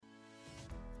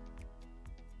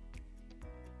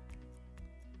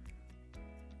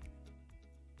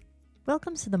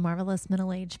Welcome to the Marvelous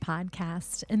Middle Age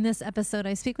Podcast. In this episode,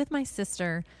 I speak with my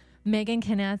sister. Megan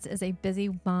Knatz is a busy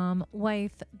mom,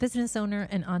 wife, business owner,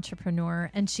 and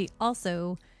entrepreneur, and she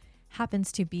also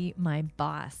happens to be my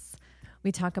boss.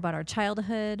 We talk about our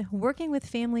childhood, working with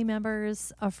family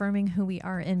members, affirming who we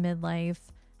are in midlife,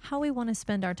 how we want to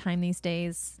spend our time these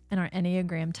days, and our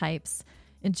Enneagram types.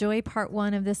 Enjoy part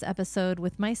one of this episode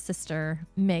with my sister,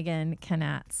 Megan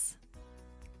Knatz.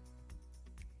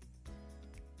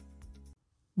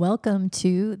 Welcome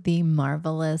to the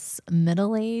Marvelous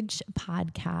Middle Age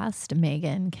Podcast,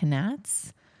 Megan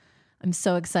Knatz. I'm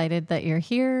so excited that you're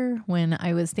here. When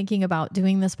I was thinking about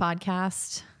doing this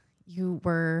podcast, you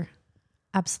were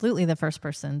absolutely the first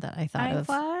person that I thought of.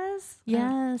 I was?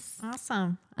 Yes.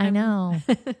 Awesome. I know.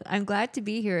 I'm glad to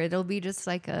be here. It'll be just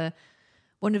like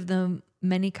one of the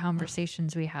many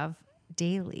conversations we have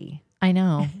daily. I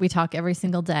know. We talk every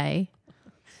single day.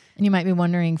 And you might be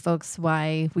wondering, folks,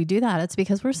 why we do that. It's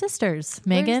because we're sisters.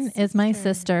 Megan is my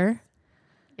sister.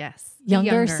 Yes.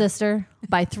 Younger sister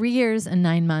by 3 years and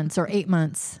 9 months or 8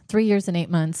 months. 3 years and 8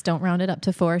 months. Don't round it up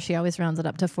to 4. She always rounds it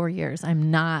up to 4 years.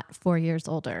 I'm not 4 years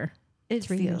older. It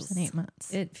 3 years and 8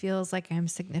 months. It feels like I'm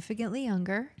significantly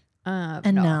younger.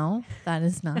 No, that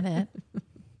is not it.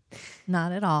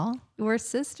 Not at all. We're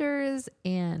sisters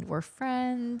and we're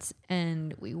friends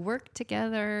and we work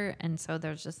together. And so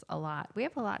there's just a lot. We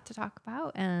have a lot to talk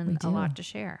about and a lot to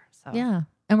share. So yeah.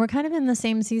 And we're kind of in the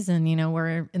same season. You know,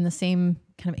 we're in the same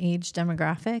kind of age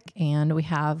demographic and we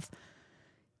have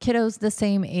kiddos the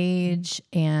same age.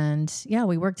 And yeah,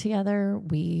 we work together.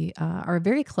 We are a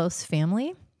very close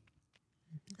family.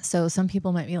 So some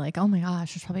people might be like, oh my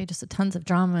gosh, there's probably just tons of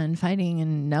drama and fighting.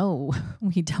 And no,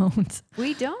 we don't.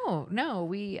 We don't. No,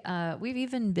 we've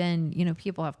even been,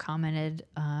 people have commented,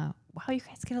 wow, you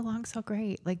guys get along so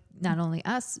great. Like not only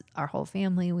us, our whole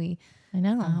family, I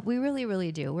know. We really,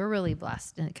 really do. We're really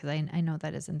blessed because I know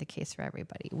that isn't the case for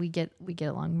everybody. We get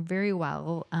along very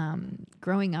well.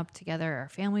 Growing up together, our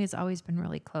family has always been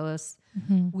really close.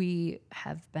 Mm-hmm. We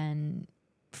have been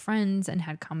friends and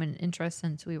had common interests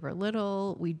since we were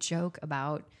little. We joke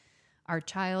about our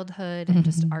childhood and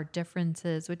just our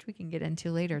differences, which we can get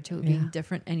into later too, being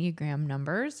different Enneagram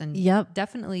numbers. And we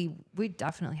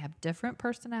definitely have different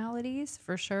personalities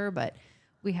for sure, but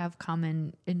we have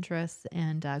common interests.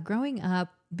 And growing up,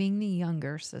 being the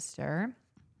younger sister.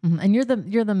 And you're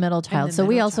the middle child. So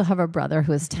we also have a brother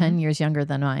who is 10 years younger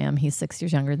than I am. He's 6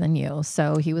 years younger than you.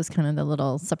 So he was kind of the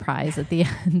little surprise at the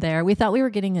end there. We thought we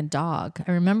were getting a dog.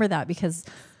 I remember that because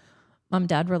Mom and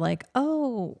Dad were like,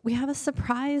 oh, we have a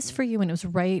surprise for you. And it was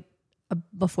right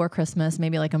before Christmas,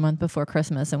 maybe like a month before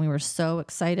Christmas. And we were so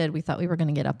excited. We thought we were going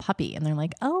to get a puppy. And they're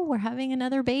like, oh, we're having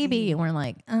another baby. And we're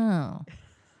like, oh.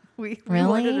 We really?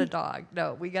 wanted a dog.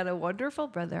 No, we got a wonderful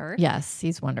brother. Yes,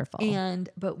 he's wonderful.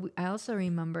 But I also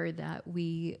remember that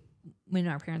when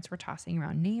our parents were tossing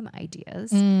around name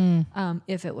ideas,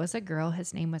 if it was a girl,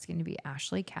 his name was going to be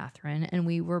Ashley Catherine. And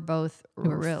we were both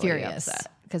really furious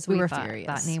upset because we thought furious.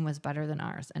 That name was better than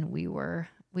ours. And we were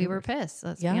pissed.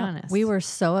 Let's be honest. We were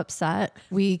so upset.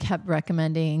 We kept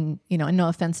recommending, and no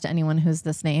offense to anyone who's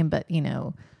this name, but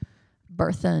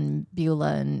Bertha and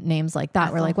Beulah and names like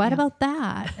that. We're like, what about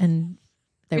that? And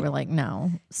they were like,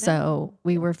 no. So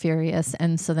we were furious.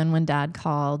 And so then when Dad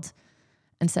called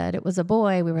and said it was a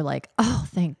boy, we were like, oh,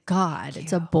 thank God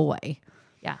it's a boy.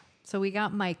 Yeah. So we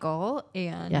got Michael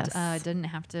and didn't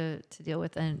have to deal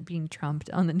with being trumped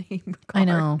on the name card. I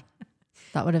know.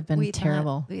 That would have been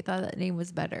terrible. We thought that name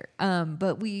was better.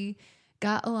 But we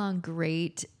got along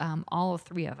great, all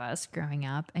three of us growing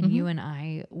up, and you and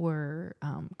I were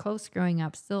close growing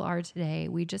up, still are today.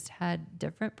 We just had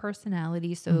different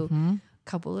personalities. So a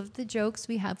couple of the jokes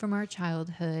we had from our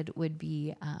childhood would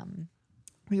be,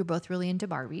 we were both really into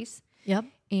Barbies. Yep.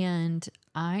 And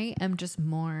I am just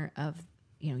more of,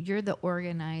 you're the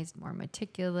organized, more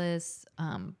meticulous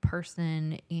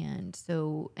person. And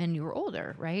you were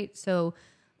older, right? So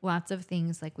lots of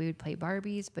things like we would play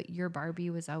Barbies, but your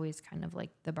Barbie was always kind of like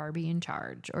the Barbie in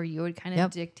charge, or you would kind of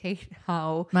dictate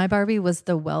how. My Barbie was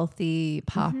the wealthy,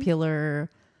 popular,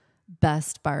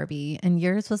 best Barbie, and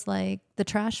yours was like the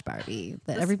trash Barbie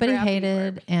that everybody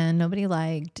hated Barbie. And nobody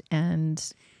liked,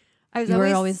 and you were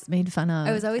always made fun of.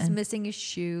 I was always missing a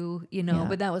shoe,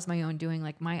 but that was my own doing.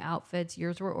 Like my outfits,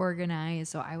 yours were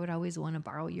organized, so I would always want to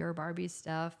borrow your Barbie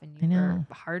stuff, and you were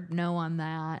hard no on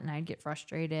that, and I'd get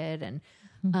frustrated, and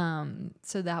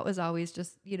so that was always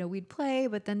just, we'd play,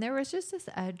 but then there was just this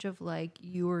edge of like,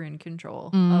 you were in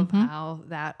control of how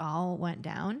that all went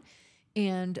down.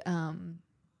 And,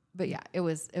 but yeah, it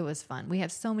was fun. We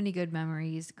have so many good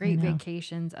memories, great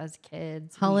vacations as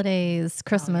kids. Holidays,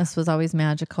 Christmas was always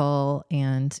magical,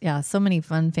 and so many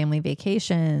fun family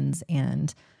vacations,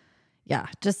 and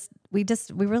we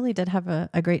really did have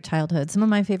a great childhood. Some of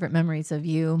my favorite memories of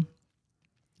you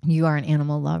are an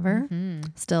animal lover,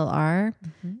 still are,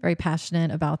 very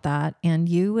passionate about that, and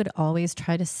you would always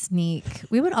try to sneak.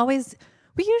 We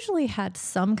usually had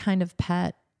some kind of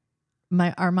pet.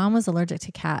 Our mom was allergic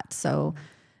to cats, so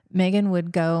Megan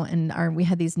would go, and we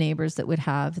had these neighbors that would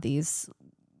have these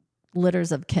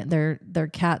litters of their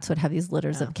cats would have these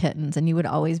litters of kittens, and you would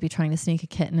always be trying to sneak a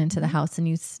kitten into the house, and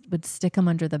you would stick them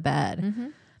under the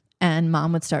bed, and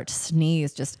mom would start to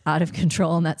sneeze just out of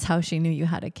control, and that's how she knew you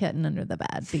had a kitten under the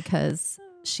bed, because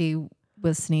she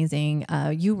was sneezing.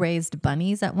 You raised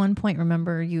bunnies at one point.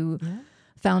 Remember, you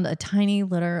found a tiny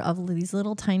litter of these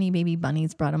little tiny baby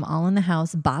bunnies, brought them all in the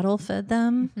house, bottle fed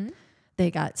them. They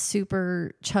got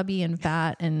super chubby and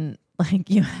fat, and like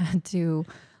you had to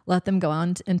let them go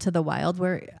out into the wild,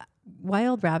 where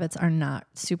wild rabbits are not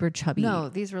super chubby. No,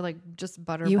 these were like just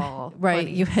butterball. Right.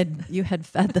 bunnies. You had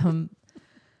fed them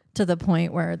to the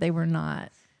point where they were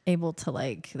not able to,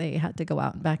 they had to go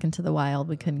out and back into the wild.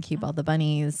 We couldn't keep all the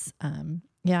bunnies.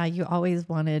 You always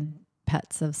wanted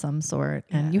pets of some sort,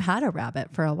 and you had a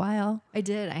rabbit for a while. I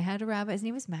did. I had a rabbit. His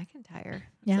name was McIntyre.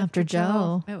 After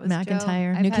Joe. It was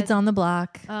McIntyre. Joe. New Kids on the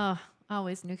Block. Oh,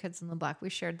 always New Kids on the Block. We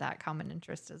shared that common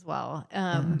interest as well,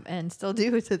 and still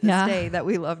do to this day, that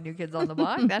we love New Kids on the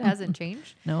Block. That hasn't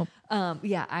changed. Nope.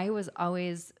 I was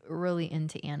always really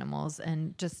into animals,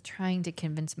 and just trying to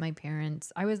convince my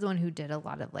parents. I was the one who did a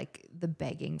lot of the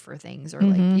begging for things, or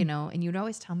and you'd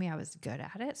always tell me I was good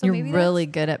at it. So you're maybe really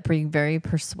good at being very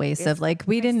persuasive.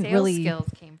 We didn't really skills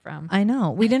came from. I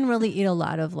know we didn't really eat a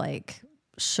lot of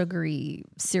sugary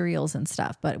cereals and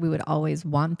stuff, but we would always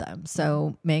want them.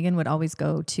 So Megan would always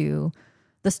go to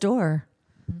the store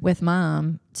with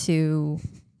mom to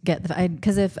get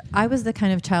because if I was the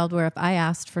kind of child where if I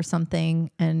asked for something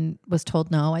and was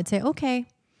told no, I'd say, okay.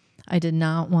 I did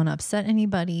not want to upset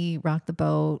anybody, rock the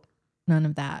boat, none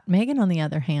of that. Megan, on the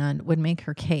other hand, would make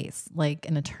her case like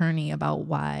an attorney about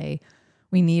why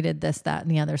we needed this, that, and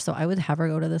the other. So I would have her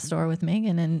go to the store with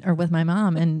Megan or with my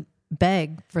mom and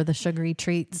beg for the sugary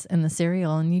treats and the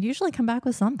cereal, and you'd usually come back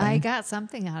with something. I got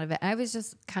something out of it. I was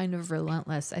just kind of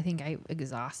relentless. I think I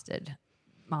exhausted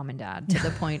mom and dad to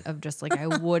the point of just I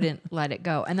wouldn't let it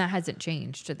go, and that hasn't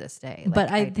changed to this day.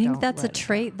 But I think that's a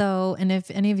trait though, and if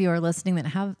any of you are listening that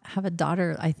have a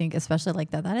daughter, I think especially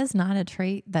like that is not a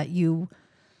trait that you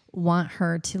want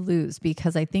her to lose,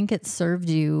 because I think it served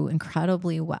you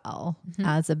incredibly well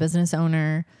as a business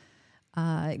owner.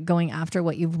 Going after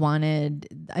what you've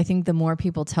wanted. I think the more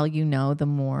people tell you no, the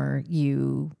more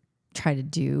you try to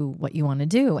do what you want to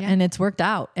do. Yeah. And it's worked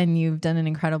out, and you've done an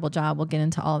incredible job. We'll get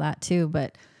into all that too.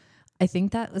 But I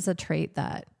think that was a trait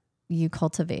that you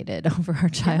cultivated over our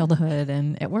childhood,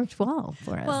 and it worked well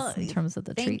for us in terms of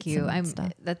the treats. Thank you.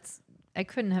 I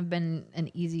couldn't have been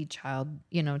an easy child,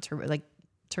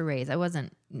 to raise. I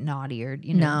wasn't naughty or,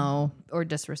 or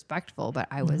disrespectful, but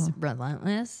I was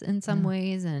relentless in some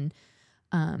ways. And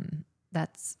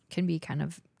that's can be kind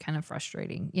of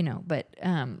frustrating, but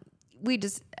we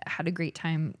just had a great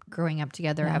time growing up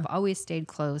together. I've always stayed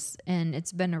close, and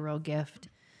it's been a real gift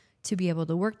to be able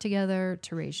to work together,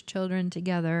 to raise children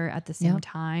together at the same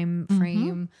time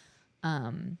frame.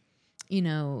 And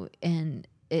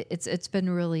it's been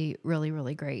really, really,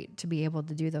 really great to be able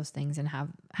to do those things and have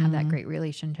that great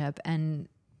relationship. And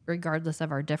regardless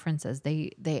of our differences,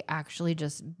 they actually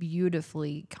just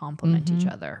beautifully complement each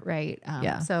other. Right.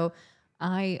 So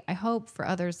I hope for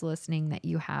others listening that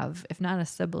you have, if not a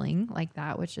sibling like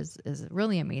that, which is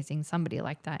really amazing, somebody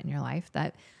like that in your life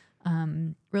that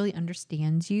really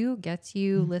understands you, gets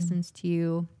you, listens to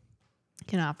you,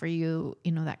 can offer you,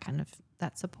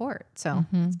 that support. So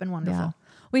it's been wonderful. Yeah.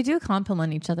 We do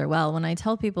complement each other well. When I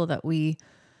tell people that we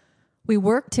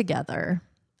work together,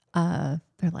 they're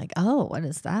like, oh, what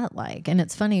is that like? And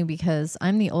it's funny because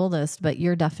I'm the oldest, but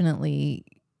you're definitely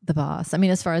the boss. I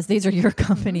mean, as far as these are your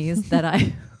companies that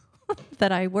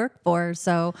I work for.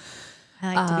 So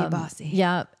I like to be bossy.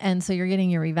 Yeah. And so you're getting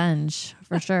your revenge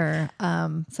for sure.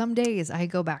 Some days I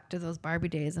go back to those Barbie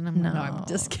days and I'm I'm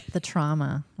just kidding. The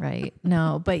trauma, right?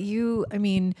 No, but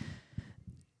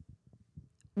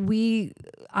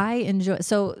I enjoy,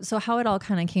 so how it all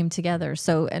kind of came together.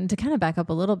 So, and to kind of back up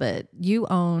a little bit, you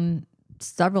own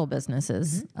several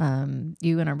businesses.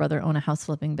 You and our brother own a house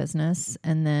flipping business,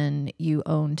 and then you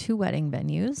own 2 wedding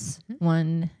venues,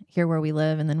 one here where we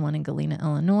live and then one in Galena,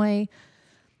 Illinois.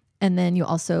 And then you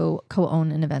also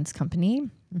co-own an events company.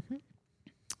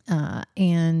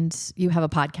 and you have a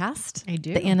podcast. I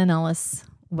do. The Ann and Ellis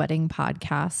Wedding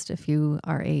Podcast. If you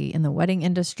are in the wedding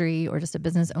industry or just a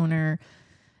business owner,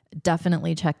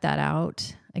 definitely check that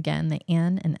out. Again, the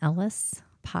Ann and Ellis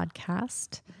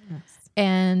Podcast. Yes.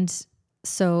 And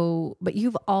so, but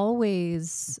you've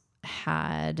always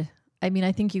had, I mean,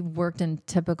 I think you've worked in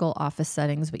typical office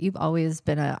settings, but you've always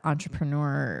been an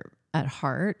entrepreneur at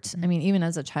heart. I mean, even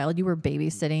as a child, you were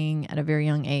babysitting at a very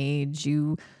young age.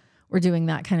 You were doing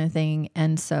that kind of thing.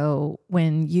 And so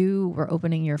when you were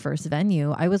opening your first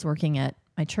venue, I was working at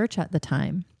my church at the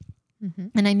time.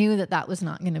 And I knew that that was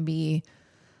not going to be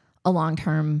a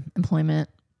long-term employment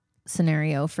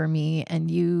scenario for me.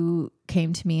 And you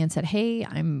came to me and said, hey,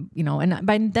 and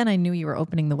by then I knew you were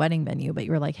opening the wedding venue, but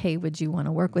you were like, hey, would you want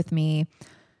to work with me?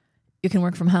 You can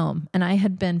work from home. And I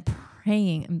had been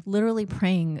literally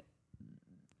praying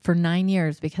for 9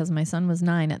 years, because my son was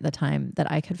 9 at the time,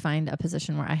 that I could find a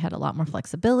position where I had a lot more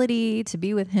flexibility to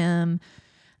be with him.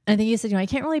 And I think you said, I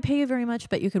can't really pay you very much,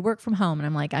 but you could work from home. And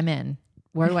I'm like, I'm in.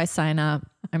 Where do I sign up?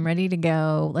 I'm ready to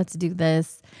go. Let's do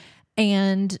this.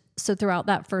 And so throughout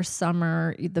that first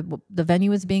summer, the venue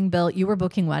was being built. You were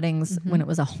booking weddings when it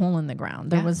was a hole in the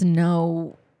ground. There was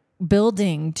no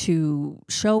building to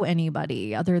show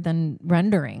anybody other than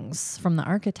renderings from the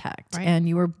architect. Right. And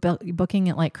you were booking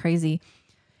it like crazy.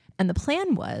 And the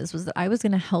plan was that I was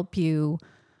going to help you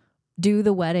do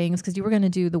the weddings, because you were going to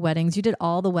do the weddings. You did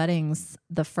all the weddings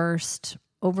the first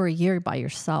over a year by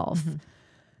yourself.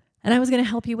 And I was going to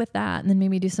help you with that, and then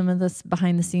maybe do some of this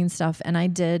behind the scenes stuff. And I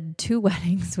did 2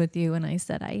 weddings with you. And I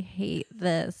said, I hate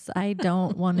this. I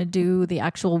don't want to do the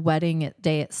actual wedding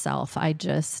day itself.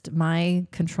 My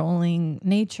controlling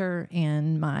nature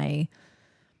and my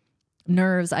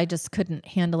nerves, I just couldn't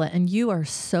handle it. And you are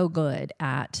so good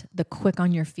at the quick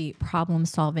on your feet problem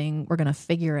solving. We're going to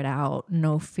figure it out.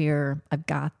 No fear. I've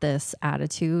got this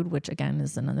attitude, which again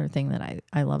is another thing that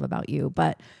I love about you.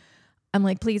 But I'm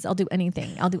like, please, I'll do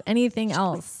anything. I'll do anything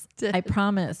else. I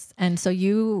promise. And so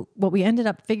what we ended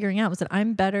up figuring out was that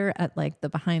I'm better at like the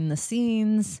behind the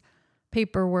scenes,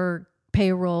 paperwork,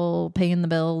 payroll, paying the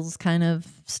bills kind of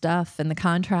stuff and the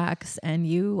contracts. And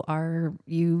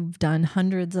you've done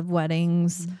hundreds of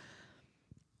weddings,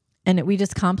 and we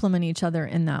just complement each other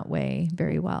in that way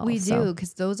very well. We do,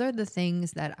 because those are the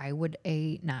things that I would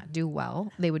not do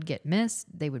well. They would get missed.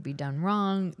 They would be done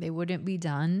wrong. They wouldn't be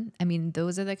done. I mean,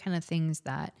 those are the kind of things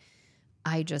that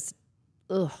I just,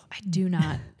 I do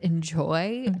not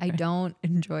enjoy. I don't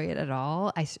enjoy it at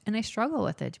all. I struggle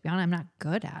with it, to be honest. I'm not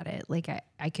good at it. Like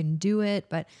I can do it,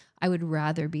 but I would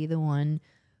rather be the one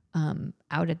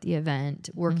out at the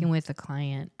event working with a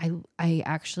client. I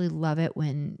actually love it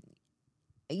when,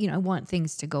 I want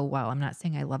things to go well. I'm not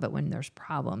saying I love it when there's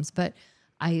problems, but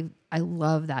I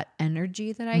love that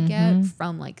energy that I get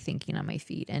from like thinking on my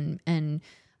feet and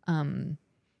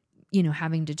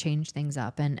having to change things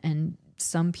up. And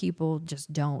some people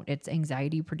just don't. It's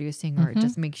anxiety producing, or it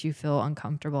just makes you feel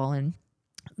uncomfortable. And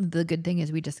the good thing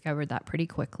is we discovered that pretty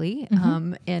quickly.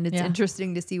 And it's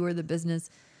interesting to see where the business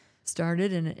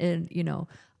started and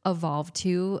evolved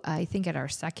to. I think at our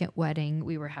second wedding,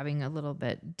 we were having a little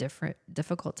bit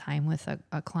difficult time with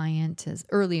a client as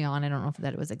early on. I don't know if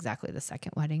that was exactly the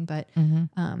second wedding, but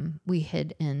we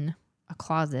hid in a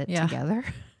closet together.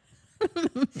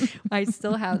 I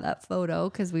still have that photo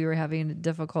because we were having a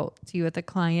difficulty with a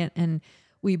client, and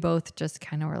we both just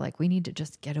kind of were like, we need to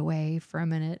just get away for a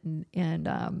minute.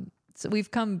 And so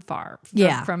we've come far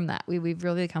from that. We've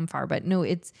really come far, but no,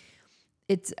 it's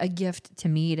a gift to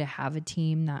me to have a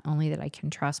team, not only that I can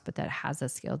trust, but that has a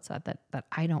skill set that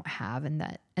I don't have, and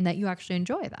that you actually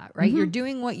enjoy that, right? You're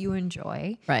doing what you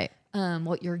enjoy, right?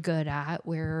 What you're good at,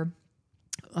 where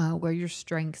your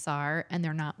strengths are, and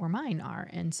they're not where mine are.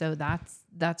 And so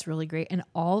that's really great. And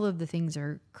all of the things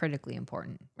are critically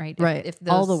important, right? Right. If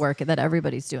all the work that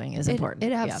everybody's doing is important.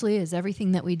 It absolutely is.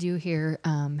 Everything that we do here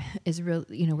is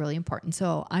really, really important.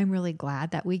 So I'm really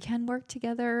glad that we can work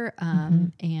together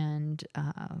and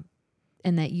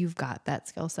that you've got that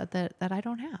skill set that I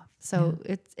don't have. So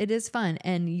it is fun.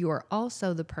 And you're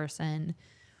also the person,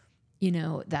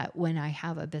 that when I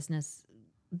have a business,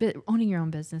 owning your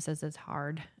own businesses is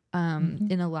hard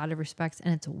in a lot of respects,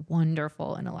 and it's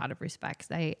wonderful in a lot of respects.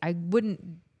 I wouldn't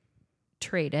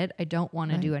trade it. I don't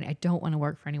want to do it. I don't want to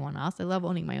work for anyone else. I love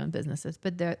owning my own businesses,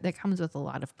 but that comes with a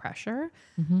lot of pressure.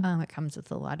 It comes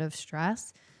with a lot of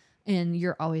stress, and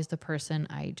you're always the person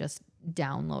I just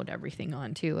download everything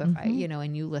onto. If I,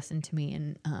 and you listen to me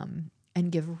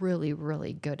and give really,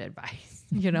 really good advice,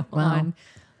 wow.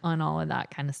 on all of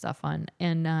that kind of stuff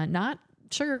and not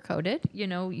sugarcoated. You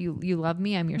know, you love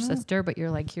me, I'm your sister, but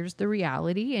you're like, here's the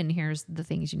reality and here's the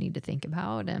things you need to think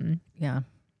about. And yeah.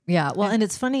 Well, and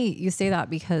it's funny you say that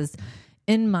because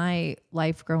in my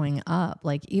life growing up,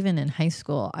 like even in high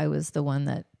school, I was the one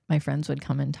that my friends would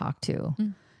come and talk to.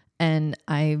 And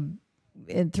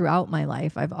throughout my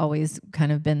life, I've always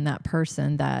kind of been that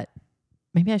person that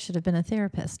maybe I should have been a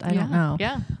therapist. I don't know.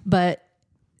 Yeah. But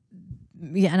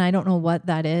yeah, and I don't know what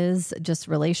that is, just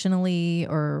relationally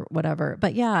or whatever.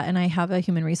 But yeah, and I have a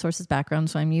human resources background,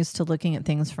 so I'm used to looking at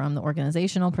things from the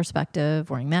organizational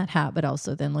perspective, wearing that hat, but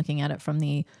also then looking at it from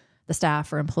the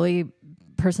staff or employee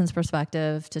person's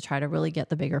perspective to try to really get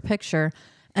the bigger picture.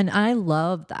 And I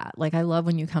love that. Like, I love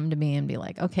when you come to me and be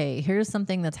like, okay, here's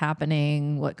something that's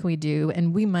happening. What can we do?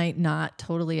 And we might not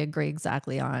totally agree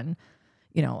exactly on,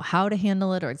 you know, how to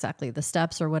handle it or exactly the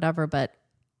steps or whatever, but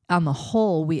on the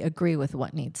whole, we agree with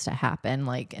what needs to happen,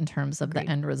 like in terms of the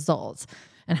end results.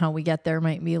 And how we get there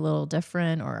might be a little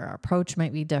different, or our approach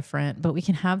might be different, but we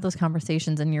can have those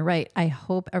conversations. And you're right. I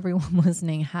hope everyone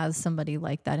listening has somebody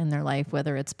like that in their life,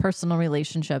 whether it's personal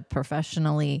relationship,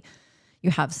 professionally,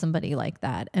 you have somebody like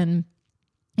that. And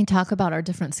we talk about our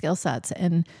different skill sets.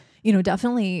 And, you know,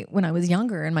 definitely when I was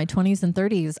younger in my 20s and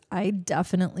 30s, I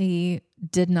definitely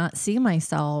did not see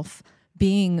myself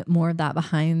being more of that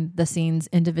behind the scenes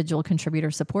individual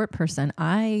contributor support person.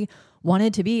 I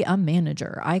wanted to be a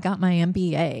manager. I got my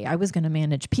MBA. I was going to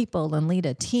manage people and lead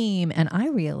a team. And I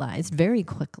realized very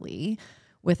quickly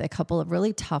with a couple of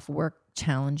really tough work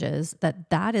challenges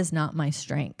that is not my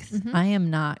strength. I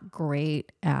am not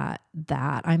great at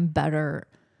that. I'm better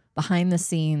behind the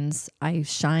scenes. I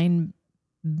shine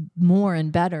more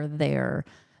and better there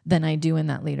than I do in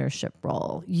that leadership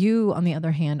role. You, on the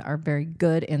other hand, are very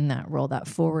good in that role, that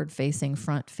forward-facing,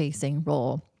 front-facing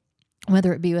role,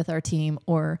 whether it be with our team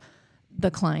or the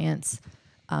clients.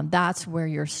 That's where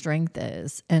your strength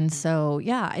is. And so,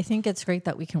 yeah, I think it's great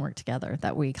that we can work together,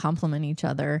 that we complement each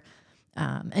other.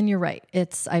 And you're right.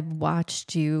 I've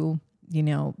watched you, you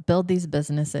know, build these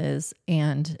businesses,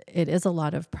 and it is a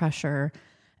lot of pressure.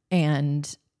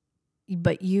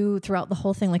 But you, throughout the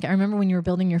whole thing, like I remember when you were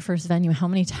building your first venue, how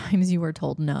many times you were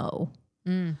told no,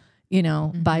 you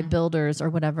know, by builders or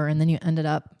whatever. And then you ended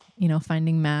up, you know,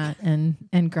 finding Matt and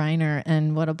Greiner,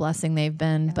 and what a blessing they've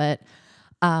been. Yeah.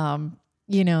 But,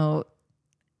 you know,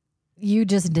 you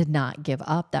just did not give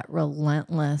up that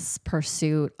relentless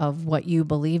pursuit of what you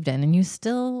believed in. And you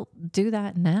still do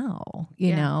that now,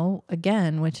 you know,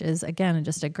 again, which is, again,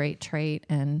 just a great trait.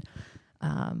 And,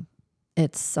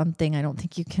 it's something I don't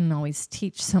think you can always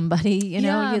teach somebody, you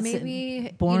know, it's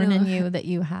maybe born in you that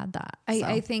you had that.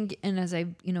 I think, and as I,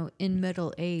 you know, in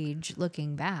middle age,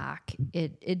 looking back,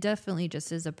 it definitely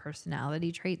just is a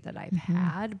personality trait that I've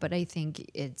had, but I think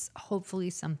it's hopefully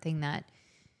something that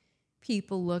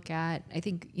people look at. I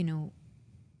think, you know,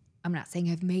 I'm not saying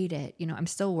I've made it, you know, I'm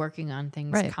still working on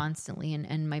things constantly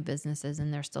and my businesses,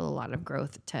 and there's still a lot of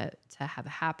growth to have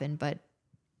happen, but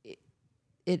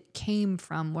it came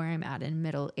from where I'm at in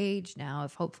middle age now.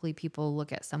 If hopefully people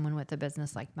look at someone with a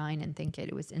business like mine and think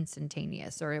it was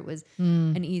instantaneous or it was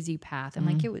an easy path. I'm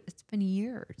like, it's been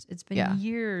years. It's been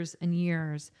years and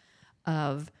years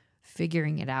of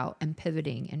figuring it out and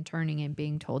pivoting and turning and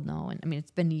being told no. And I mean, it's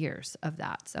been years of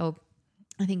that. So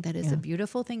I think that is a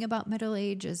beautiful thing about middle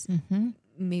age is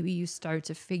maybe you start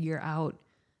to figure out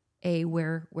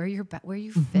where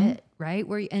you fit, right?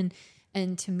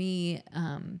 And to me,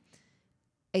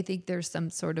 I think there's some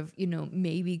sort of, you know,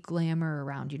 maybe glamour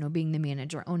around, you know, being the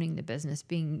manager, owning the business,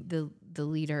 being the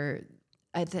leader.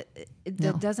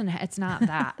 It's not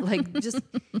that. Like, just,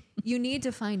 you need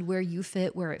to find where you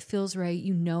fit, where it feels right.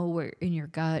 You know, where in your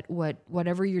gut,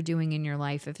 whatever you're doing in your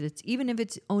life, even if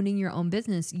it's owning your own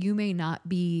business, you may not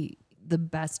be the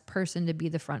best person to be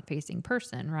the front facing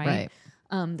person. Right.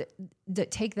 That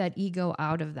take that ego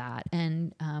out of that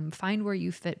and find where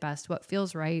you fit best, what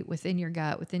feels right within your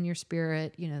gut, within your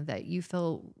spirit, you know, that you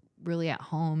feel really at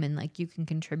home and like you can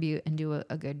contribute and do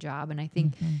a good job. And I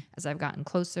think as I've gotten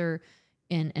closer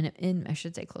I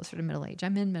should say closer to middle age,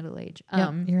 I'm in middle age.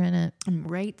 You're in it. I'm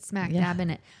right smack dab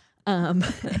in it.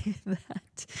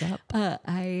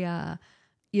 I,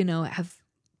 you know,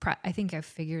 I think I've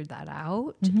figured that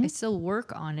out. I still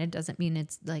work on it. Doesn't mean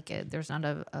it's like there's not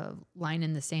a line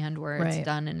in the sand where it's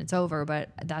done and it's over. But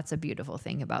that's a beautiful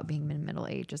thing about being in middle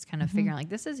age, is kind of figuring like,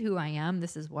 this is who I am.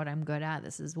 This is what I'm good at.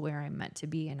 This is where I'm meant to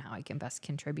be and how I can best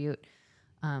contribute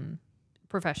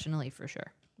professionally, for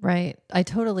sure. Right. I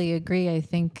totally agree. I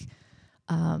think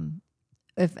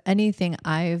if anything,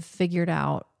 I've figured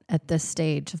out at this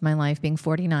stage of my life, being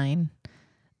 49,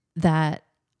 that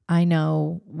I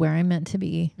know where I'm meant to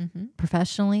be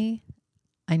professionally.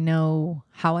 I know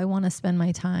how I want to spend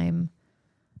my time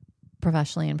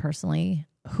professionally and personally,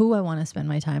 who I want to spend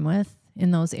my time with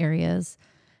in those areas.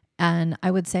 And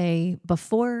I would say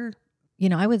before,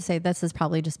 I would say this has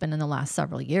probably just been in the last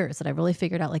several years that I really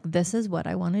figured out, like, this is what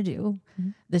I want to do.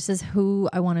 Mm-hmm. This is who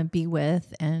I want to be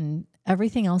with, and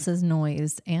everything else is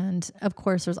noise. And of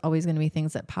course, there's always going to be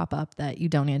things that pop up that you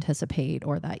don't anticipate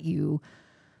or that you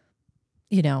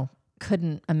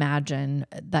couldn't imagine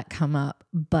that come up.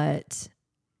 But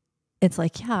it's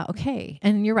like, yeah, okay.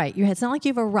 And you're right. It's not like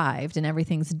you've arrived and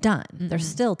everything's done. Mm-hmm. There's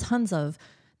still tons of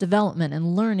development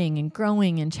and learning and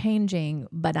growing and changing.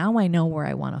 But now I know where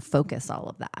I want to focus all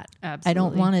of that. Absolutely. I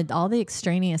don't want all the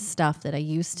extraneous stuff that I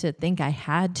used to think I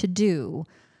had to do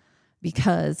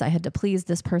because I had to please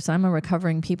this person. I'm a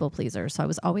recovering people pleaser. So I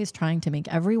was always trying to make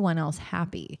everyone else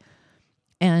happy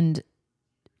and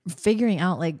figuring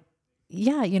out, like,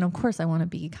 yeah, of course I want to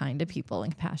be kind to people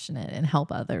and compassionate and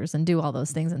help others and do all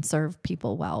those things and serve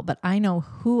people well. But I know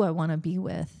who I want to be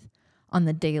with on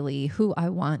the daily, who I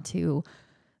want to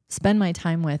spend my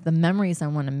time with, the memories I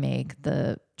want to make,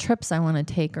 the trips I want to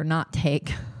take or not take.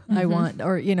 Mm-hmm. I want,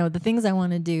 or, the things I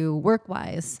want to do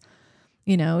work-wise,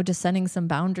 just setting some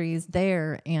boundaries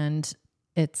there. And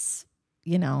it's,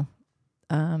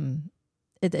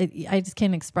 I just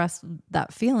can't express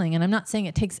that feeling. And I'm not saying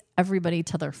it takes everybody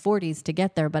to their 40s to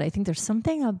get there, but I think there's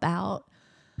something about,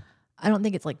 I don't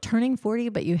think it's like turning 40,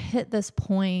 but you hit this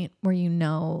point where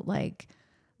like,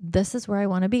 this is where I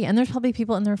want to be. And there's probably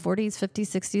people in their 40s, 50s,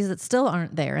 60s that still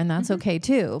aren't there. And that's okay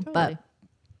too. Totally. But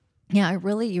yeah,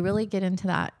 you really get into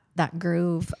that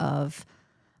groove of,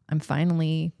 I'm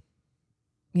finally,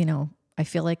 I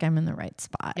feel like I'm in the right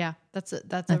spot. Yeah. That's a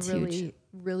really, huge.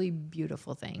 Really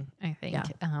beautiful thing, I think. Yeah,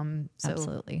 so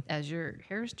absolutely. As your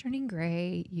hair is turning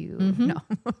gray,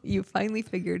 you finally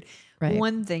figured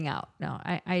one thing out. No,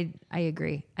 I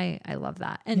agree. I love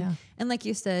that. And like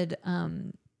you said,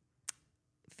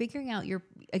 figuring out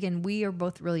we are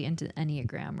both really into the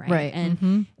Enneagram, right? Right.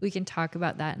 And we can talk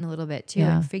about that in a little bit too.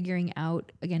 Yeah. And figuring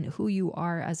out, again, who you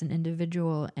are as an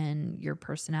individual and your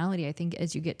personality. I think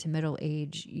as you get to middle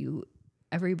age,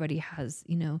 everybody has,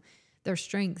 their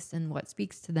strengths and what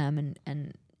speaks to them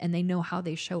and they know how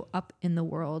they show up in the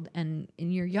world. And in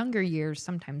your younger years,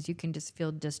 sometimes you can just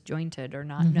feel disjointed or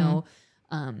not know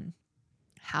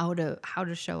how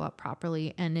to show up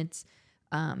properly. And it's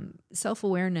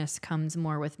self-awareness comes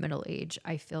more with middle age.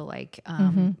 I feel like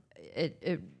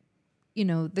it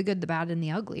the good, the bad, and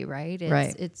the ugly, right?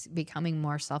 It's becoming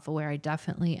more self-aware. I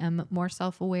definitely am more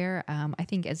self-aware. I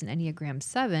think as an Enneagram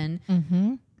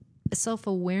 7,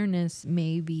 self-awareness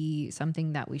may be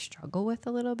something that we struggle with a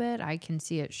little bit. I can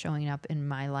see it showing up in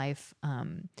my life.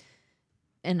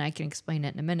 And I can explain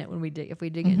it in a minute if we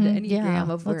dig into Enneagram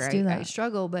of where I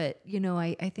struggle. But,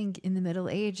 I think in the middle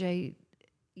age,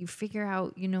 you figure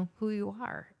out, who you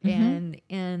are.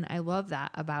 And I love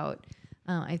that about,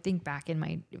 I think back in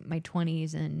my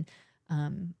 20s and,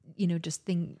 just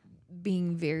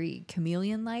being very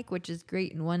chameleon-like, which is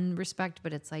great in one respect,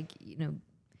 but it's like,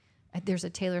 there's a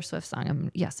Taylor Swift song.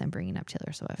 I'm bringing up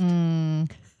Taylor Swift.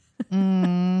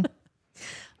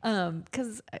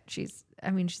 Cause she's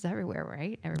everywhere,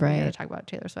 right? Everybody got to talk about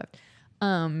Taylor Swift.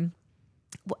 I don't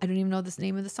even know the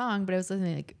name of the song, but I was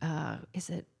listening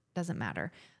doesn't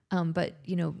matter. But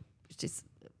it's just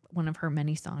one of her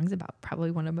many songs about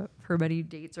probably one of her many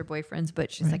dates or boyfriends,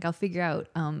 but she's like, I'll figure out,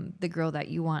 the girl that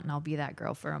you want and I'll be that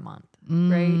girl for a month.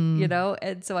 Right.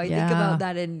 And so I think about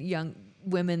that in young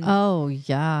women. Oh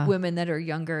yeah. Women that are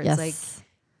younger. It's like,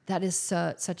 that is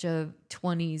such a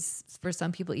 20s, for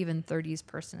some people, even 30s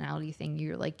personality thing.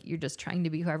 You're just trying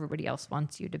to be who everybody else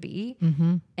wants you to be.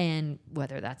 And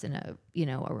whether that's in a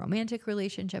romantic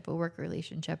relationship, a work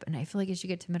relationship. And I feel like as you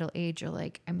get to middle age, you're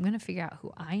like, I'm going to figure out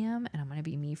who I am and I'm going to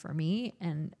be me for me.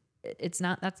 And that's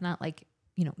not like,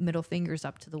 middle fingers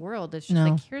up to the world. It's just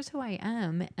like, here's who I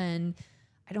am. And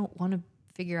I don't want to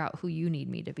figure out who you need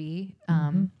me to be.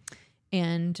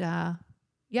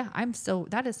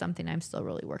 That is something I'm still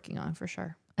really working on for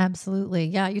sure. Absolutely.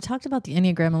 Yeah. You talked about the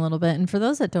Enneagram a little bit. And for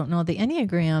those that don't know, the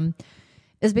Enneagram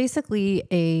is basically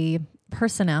a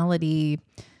personality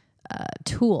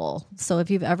tool. So if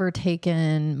you've ever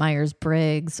taken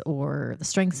Myers-Briggs or the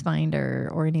StrengthsFinder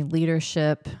or any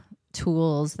leadership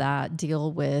tools that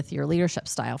deal with your leadership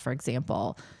style, for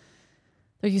example,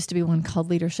 there used to be one called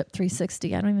Leadership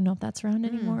 360. I don't even know if that's around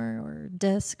anymore, or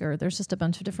DISC, or there's just a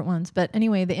bunch of different ones. But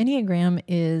anyway, the Enneagram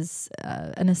is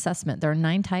an assessment. There are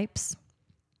 9 types.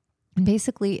 And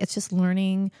basically, it's just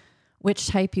learning which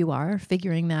type you are,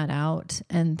 figuring that out.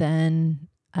 And then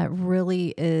it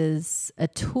really is a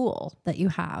tool that you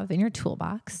have in your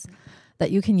toolbox that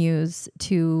you can use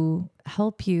to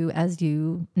help you as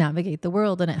you navigate the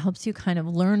world. And it helps you kind of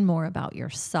learn more about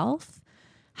yourself,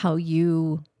 how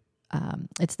you,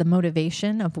 it's the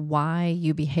motivation of why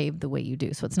you behave the way you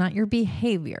do. So it's not your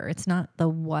behavior. It's not the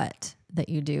what that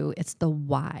you do. It's the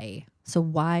why. So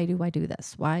why do I do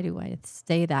this? Why do I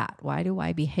say that? Why do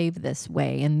I behave this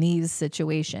way in these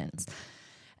situations?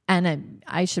 And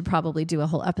I should probably do a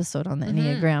whole episode on the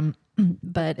Enneagram,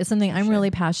 but it's something I'm really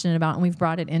passionate about. And we've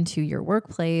brought it into your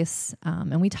workplace.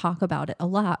 And we talk about it a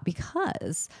lot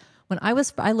because when I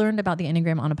learned about the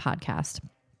Enneagram on a podcast,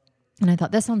 and I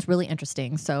thought, this sounds really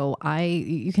interesting. So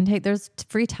there's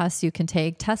free tests you can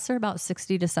take. Tests are about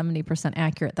 60 to 70%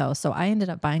 accurate though. So I ended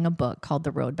up buying a book called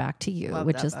The Road Back to You,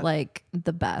 which is like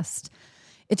the best.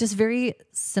 It just very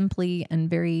simply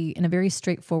and in a very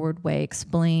straightforward way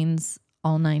explains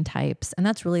all 9 types. And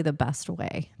that's really the best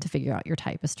way to figure out your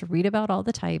type, is to read about all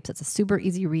the types. It's a super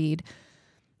easy read,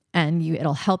 and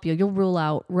it'll help you. You'll rule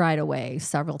out right away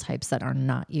several types that are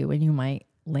not you, and you might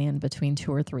land between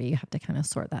 2 or 3. You have to kind of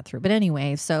sort that through. But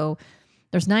anyway, so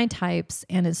there's 9 types,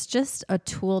 and it's just a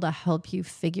tool to help you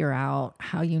figure out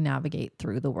how you navigate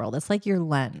through the world. It's like your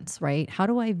lens, right? How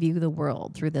do I view the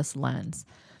world through this lens?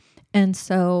 And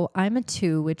so I'm a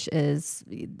 2,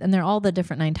 and they're all the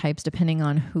different 9 types depending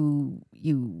on who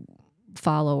you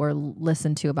follow or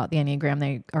listen to about the Enneagram.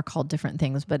 They are called different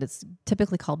things, but it's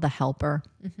typically called the helper.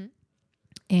 Mm-hmm.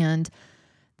 And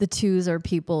the 2s are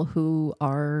people who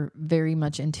are very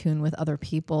much in tune with other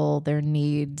people, their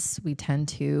needs. We tend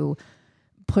to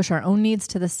push our own needs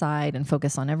to the side and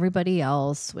focus on everybody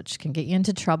else, which can get you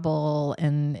into trouble.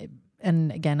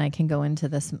 And again, I can go into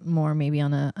this more maybe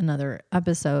on another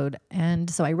episode. And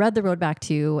so I read The Road Back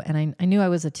to You, and I knew I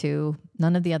was a 2.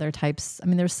 None of the other types. I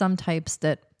mean, there's some types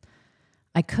that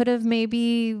I could have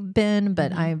maybe been,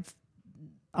 but I've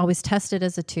always tested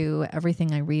as a 2.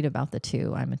 Everything I read about the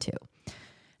 2, I'm a 2.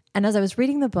 And as I was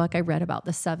reading the book, I read about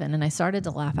the 7, and I started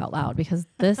to laugh out loud because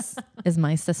this is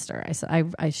my sister. I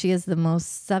said, she is the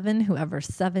most 7 who ever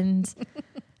 7'd.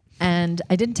 And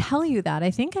I didn't tell you that.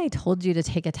 I think I told you to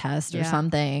take a test or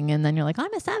something. And then you're like,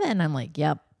 I'm a 7. I'm like,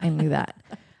 yep, I knew that.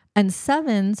 And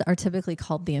 7s are typically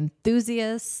called the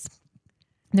enthusiasts.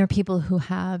 They're people who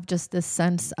have just this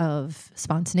sense of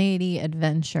spontaneity,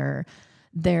 adventure.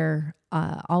 They're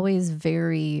always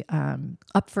very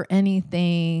up for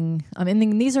anything. I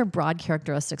mean, these are broad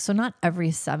characteristics. So not every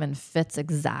 7 fits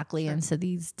exactly into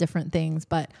these different things,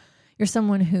 but you're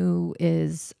someone who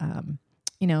is,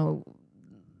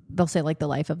 they'll say like the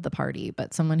life of the party,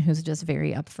 but someone who's just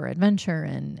very up for adventure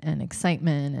and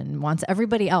excitement and wants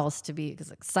everybody else to be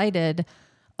excited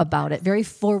about it. Very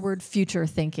forward future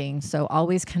thinking. So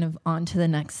always kind of on to the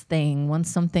next thing.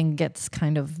 Once something gets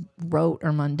kind of rote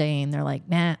or mundane, they're like,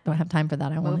 nah, don't have time for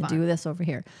that. I want to do this over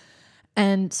here.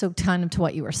 And so kind of to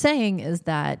what you were saying is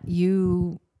that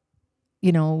you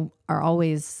are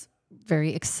always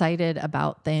very excited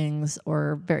about things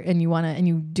and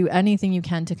you do anything you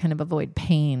can to kind of avoid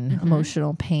pain,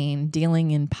 emotional pain, dealing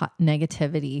in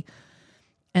negativity.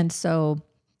 And so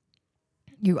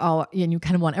you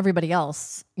kind of want everybody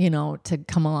else, to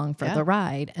come along for the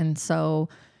ride. And so,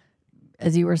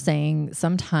 as you were saying,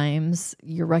 sometimes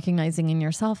you're recognizing in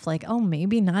yourself, like, oh,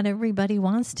 maybe not everybody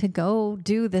wants to go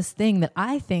do this thing that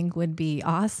I think would be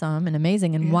awesome and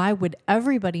amazing. And why would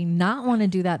everybody not want to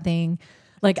do that thing?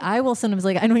 Like, I will sometimes,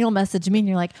 I know you'll message me and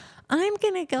you're like, I'm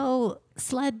going to go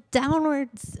sled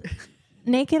downwards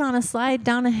naked on a slide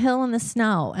down a hill in the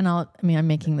snow. And I'm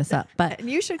making this up, but and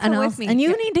you should come with me. And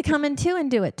you need to come in too and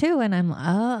do it too. And I'm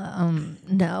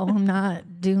no, I'm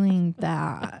not doing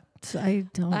that. I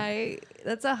don't.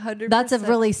 That's 100%. That's a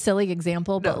really silly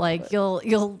example, but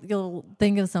you'll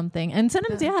think of something. And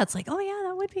sometimes, it's like, oh yeah,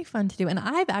 that would be fun to do. And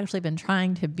I've actually been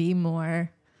trying to be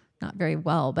more, not very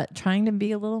well, but trying to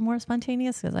be a little more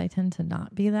spontaneous because I tend to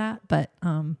not be that. But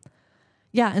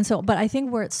and so, but I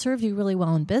think where it served you really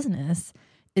well in business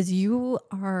is you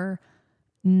are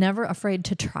never afraid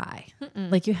to try.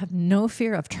 Like you have no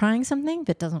fear of trying something. If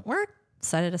it doesn't work,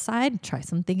 set it aside, try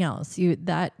something else.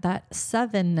 That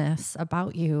 7-ness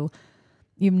about you've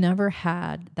never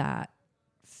had that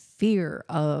fear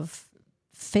of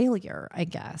failure, I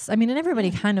guess. I mean, and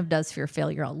everybody kind of does fear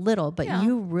failure a little, but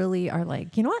you really are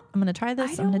like, you know what? I'm going to try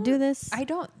this. I'm going to do this. I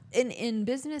don't, in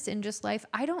business, in just life,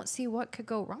 I don't see what could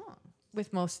go wrong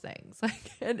with most things.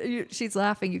 Like, she's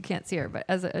laughing. You can't see her, but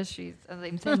as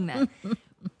I'm saying that,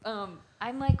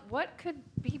 I'm like, what could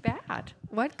be bad?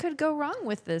 What could go wrong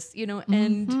with this?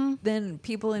 And then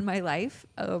people in my life,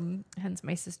 hence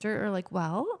my sister, are like,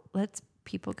 well,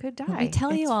 people could die. Let me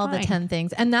tell you all the 10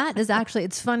 things. And that is actually,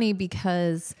 it's funny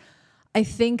because I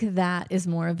think that is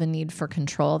more of a need for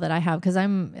control that I have because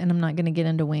I'm not going to get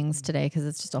into wings today because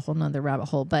it's just a whole nother rabbit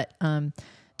hole, but,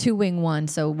 2-wing one.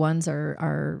 So ones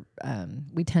are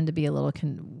we tend to be a little,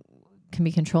 can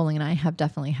be controlling. And I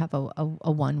definitely have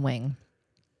a 1 wing,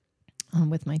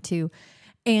 with my 2.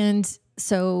 And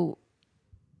so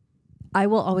I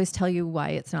will always tell you why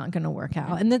it's not going to work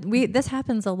out. And this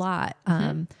happens a lot,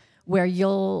 where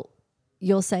you'll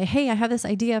say, hey, I have this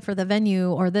idea for the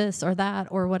venue or this or that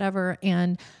or whatever.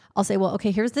 And I'll say, well, okay,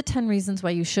 here's the 10 reasons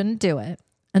why you shouldn't do it.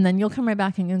 And then you'll come right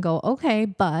back and you'll go, okay,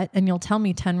 and you'll tell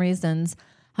me 10 reasons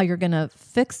how you're going to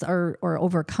fix or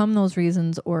overcome those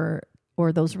reasons or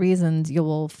those reasons. You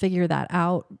will figure that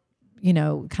out,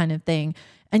 kind of thing.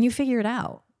 And you figure it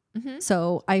out. Mm-hmm.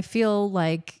 So I feel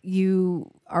like you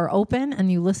are open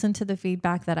and you listen to the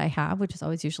feedback that I have, which is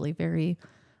always usually very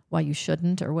why you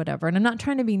shouldn't or whatever. And I'm not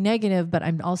trying to be negative, but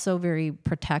I'm also very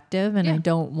protective and I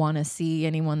don't want to see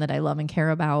anyone that I love and care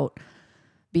about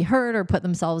be hurt or put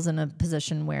themselves in a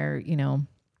position where,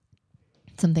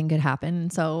 something could happen.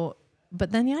 So,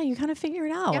 but then, you kind of figure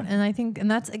it out. Yeah. And I think, and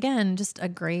that's again, just a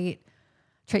great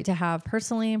trait to have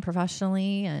personally and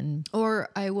professionally. Or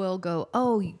I will go,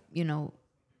 oh,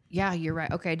 yeah, you're right.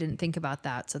 Okay. I didn't think about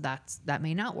that. So that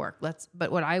may not work.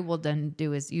 But what I will then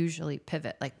do is usually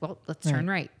pivot, like, well, let's turn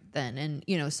right then.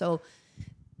 And, so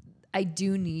I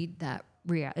do need that.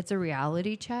 It's a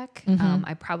reality check. Mm-hmm.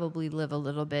 I probably live a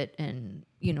little bit in,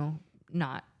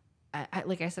 not,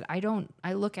 like I said,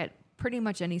 I look at pretty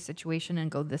much any situation and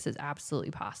go, this is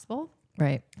absolutely possible.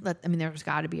 Right. There's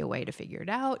got to be a way to figure it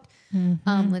out.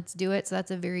 Mm-hmm. Let's do it. So that's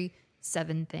a very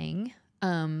 7 thing.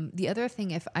 The other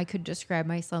thing, if I could describe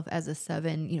myself as a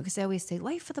 7, because I always say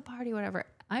life of the party, whatever.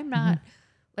 I'm not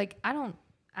like, I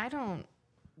don't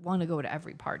want to go to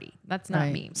every party. That's not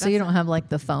me. So you don't have like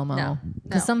the FOMO,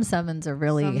 because some 7s are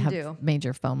really have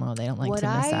major FOMO. They don't like to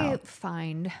miss out. What I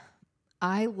find,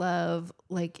 I love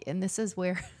and this is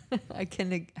where I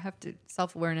can have to,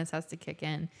 self-awareness has to kick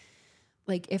in.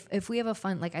 Like if we have a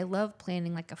fun, I love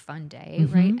planning a fun day,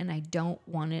 right? And I don't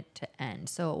want it to end.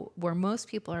 So where most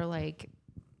people are like,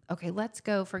 okay, let's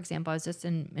go. For example, I was just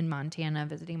in Montana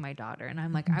visiting my daughter and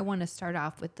I'm like, I want to start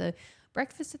off with the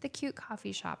breakfast at the cute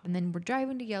coffee shop. And then we're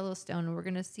driving to Yellowstone and we're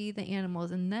going to see the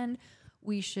animals. And then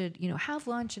we should, have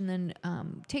lunch and then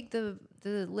take the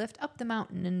lift up the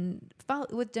mountain and follow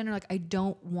with dinner. I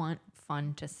don't want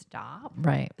fun to stop.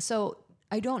 Right. So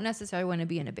I don't necessarily want to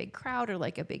be in a big crowd or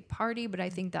a big party, but I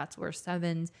think that's where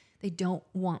 7s, they don't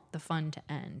want the fun to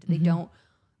end. Mm-hmm.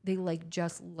 They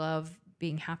just love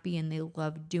being happy and they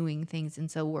love doing things. And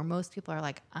so where most people are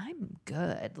like, I'm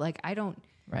good. I don't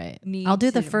need I'll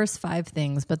do the first 5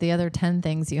 things, but the other 10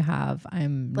 things you have,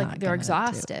 I'm not they're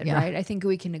exhausted, right? I think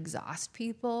we can exhaust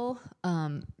people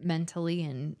mentally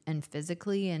and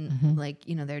physically and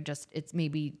they're just, it's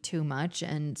maybe too much.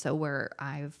 And so where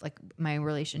I've my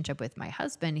relationship with my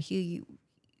husband,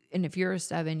 and if you're a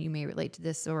 7, you may relate to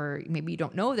this, or maybe you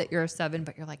don't know that you're a 7,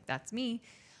 but you're like, that's me.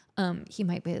 He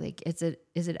might be like, is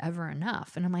it ever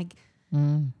enough? And I'm like,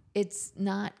 it's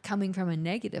not coming from a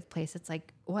negative place. It's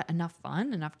like, what, enough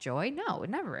fun, enough joy? No, it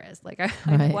never is.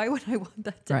 Why would I want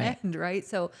that to end? Right.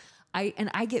 So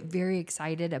I get very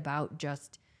excited about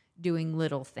just doing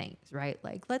little things, right?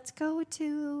 Let's go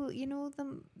to,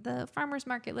 the farmer's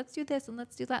market. Let's do this and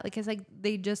let's do that.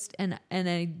 They just,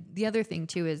 the other thing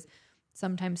too is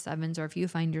sometimes 7s, or if you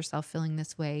find yourself feeling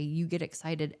this way, you get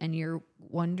excited and you're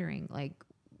wondering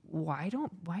why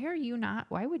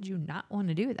would you not want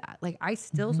to do that? I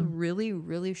still really,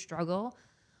 really struggle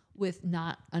with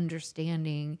not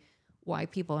understanding why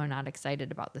people are not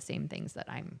excited about the same things that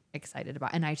I'm excited about.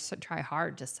 And I try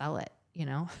hard to sell it,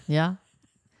 Yeah,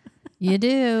 you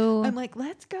do. I'm like,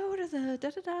 let's go to the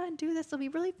da-da-da and do this. It'll be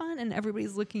really fun. And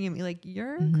everybody's looking at me like,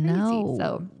 you're crazy. No.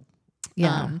 So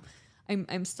yeah,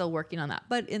 I'm still working on that.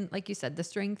 But like you said,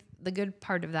 the good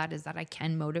part of that is that I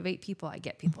can motivate people. I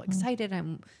get people excited.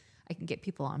 I can get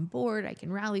people on board. I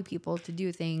can rally people to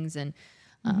do things. And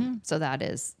so that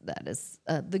is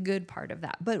the good part of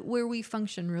that. But where we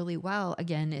function really well,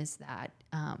 again, is that,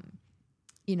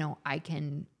 I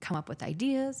can come up with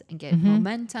ideas and get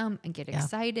momentum and get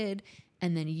excited.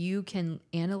 And then you can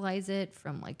analyze it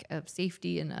from a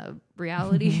safety and a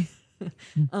reality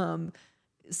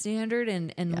standard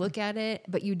and look at it,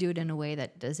 but you do it in a way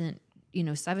that doesn't,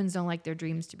 7s don't like their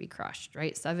dreams to be crushed,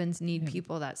 right? 7s need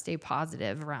people that stay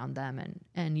positive around them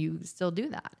and you still do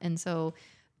that. And so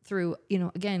through,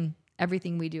 again,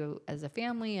 everything we do as a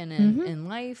family and in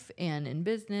life and in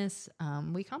business,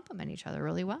 we complement each other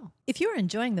really well. If you're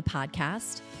enjoying the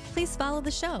podcast, please follow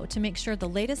the show to make sure the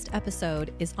latest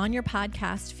episode is on your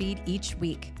podcast feed each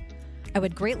week. I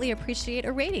would greatly appreciate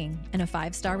a rating and a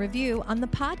 5-star review on the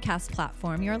podcast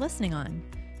platform you're listening on.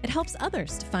 It helps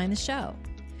others to find the show.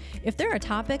 If there are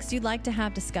topics you'd like to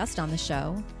have discussed on the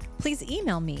show, please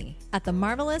email me at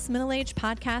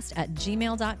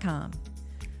themarvelousmiddleagepodcast@gmail.com.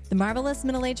 The Marvelous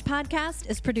Middle Age Podcast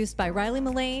is produced by Riley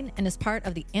Mullane and is part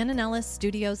of the Ananellis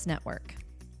Studios Network.